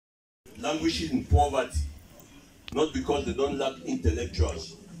languishing in poverty, not because they don't lack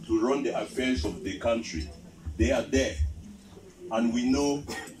intellectuals to run the affairs of the country. They are there. And we know,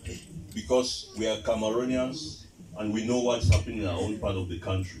 because we are Cameroonians, and we know what's happening in our own part of the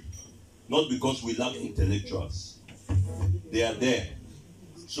country. Not because we lack intellectuals. They are there.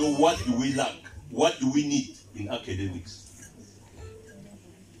 So what do we lack? What do we need in academics?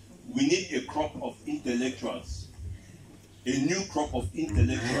 We need a crop of intellectuals. A new crop of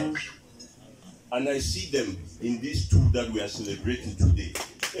intellectuals. And I see them in these two that we are celebrating today.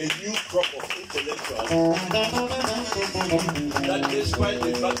 A new crop of intellectuals that, despite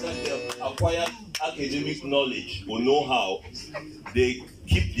the fact that they have acquired academic knowledge or know-how, they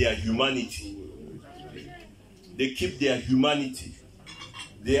keep their humanity. They keep their humanity.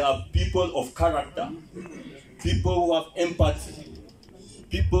 They are people of character, people who have empathy,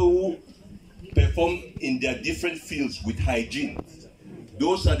 people who perform in their different fields with hygiene.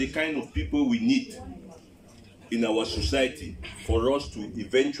 Those are the kind of people we need in our society for us to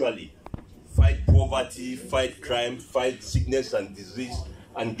eventually fight poverty, fight crime, fight sickness and disease,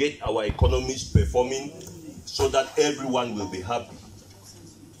 and get our economies performing so that everyone will be happy.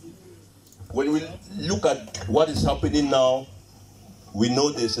 When we look at what is happening now, we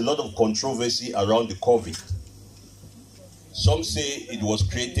know there's a lot of controversy around the COVID. Some say it was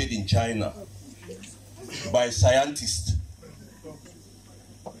created in China by scientists,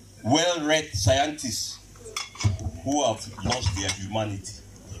 well-read scientists who have lost their humanity.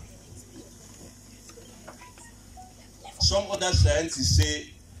 Some other scientists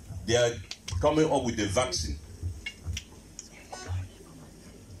say they are coming up with a vaccine.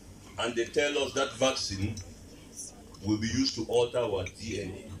 And they tell us that vaccine will be used to alter our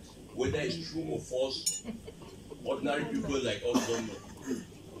DNA. Whether it's true or false, ordinary people like us don't know.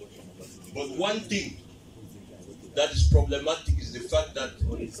 But one thing that is problematic is the fact that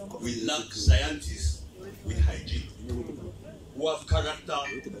we lack scientists with hygiene, who have character,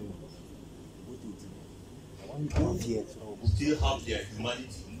 who still have their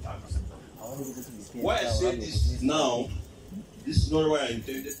humanity intact. Why I say this now, this is not what I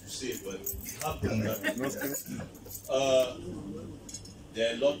intended to say, but it happened that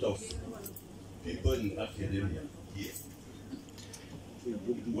there are a lot of people in academia here.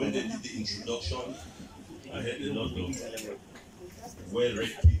 When they did the introduction, I heard a lot of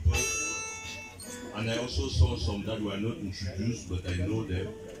well-read people, and I also saw some that were not introduced, but I know them.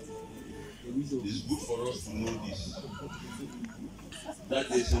 It's good for us to know this, that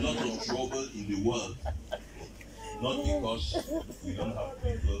there's a lot of trouble in the world, not because we don't have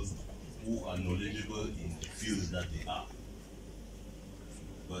people who are knowledgeable in the fields that they are,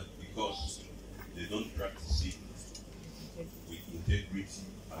 but because they don't practice it with integrity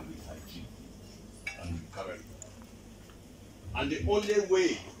and with hygiene and with character. And the only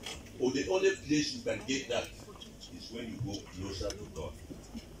way, or the only place you can get that, is when you go closer to God.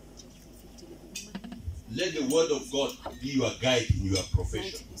 Let the word of God be your guide in your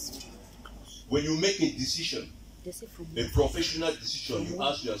profession. When you make a decision, a professional decision, you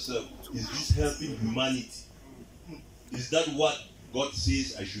ask yourself, is this helping humanity? Is that what God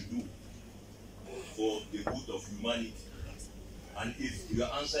says I should do for the good of humanity? And if your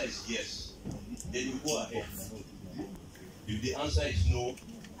answer is yes, then you go ahead. If the answer is no,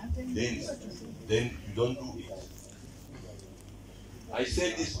 then you don't do it. I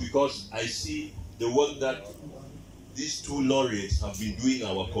say this because I see the work that these two laureates have been doing in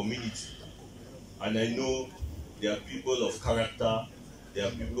our community. And I know they are people of character, they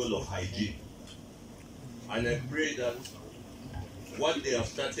are people of hygiene. And I pray that what they have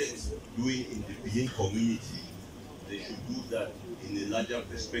started doing in the Benin community, they should do that in a larger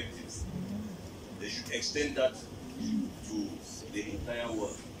perspective. They should extend that to the entire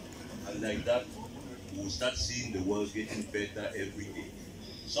world. And like that, we'll start seeing the world getting better every day.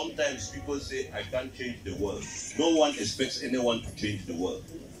 Sometimes people say, I can't change the world. No one expects anyone to change the world.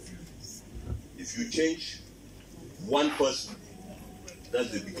 If you change one person,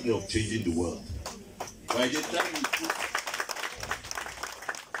 that's the beginning of changing the world. By the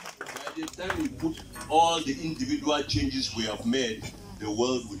time we put all the individual changes we have made, the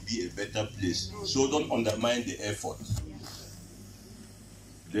world would be a better place. So don't undermine the effort.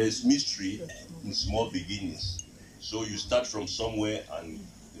 There is mystery in small beginnings. So you start from somewhere and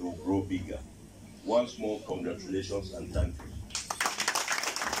it will grow bigger. Once more, congratulations and thank you.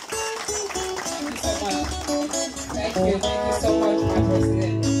 Thank you so much, my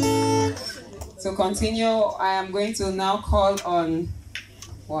President. To continue, I am going to now call on,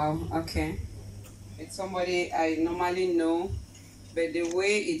 it's somebody I normally know, but the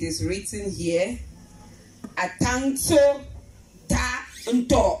way it is written here, Atanto Ta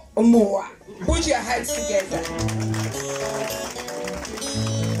Nto Omoa. Put your hands together.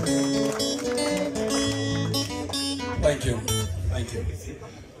 Thank you. Thank you.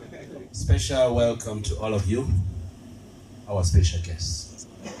 Special welcome to all of you, our special guests.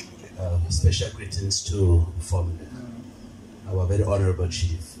 Special greetings to family. Our very honorable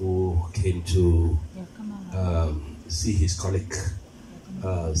chief who came to see his colleague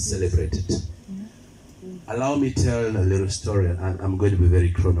celebrated. Allow me to tell a little story, and I'm going to be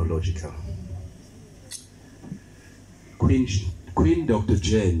very chronological. Queen Dr.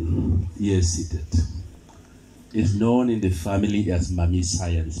 Jane, here seated, is known in the family as Mami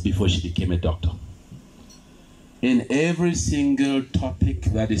Science before she became a doctor. In every single topic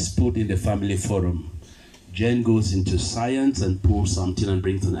that is put in the family forum, Jane goes into science and pulls something and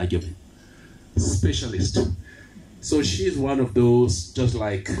brings an argument. Specialist. So she's one of those, just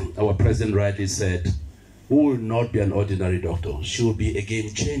like our president rightly said, who will not be an ordinary doctor. She will be a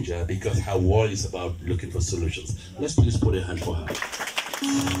game changer because her world is about looking for solutions. Let's please put a hand for her.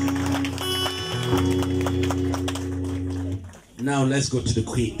 Now let's go to the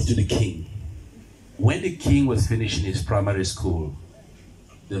queen, to the king. When the king was finishing his primary school,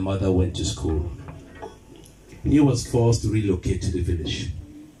 the mother went to school. He was forced to relocate to the village.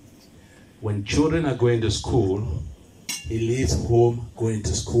 When children are going to school, he leaves home going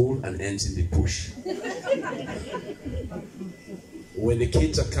to school and ends in the bush. When the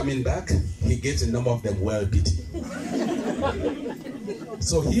kids are coming back, he gets a number of them well beaten.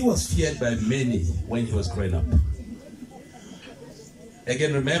 So he was feared by many when he was growing up.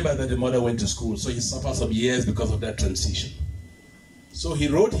 Again, remember that the mother went to school, so he suffered some years because of that transition. So he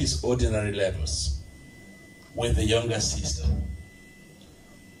wrote his ordinary levels with the younger sister,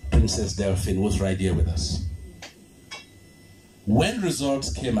 Princess Delphine, who's right here with us. When results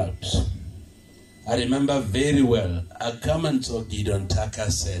came out, I remember very well, Akamanto Gideon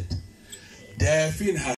Taka said, Delphine has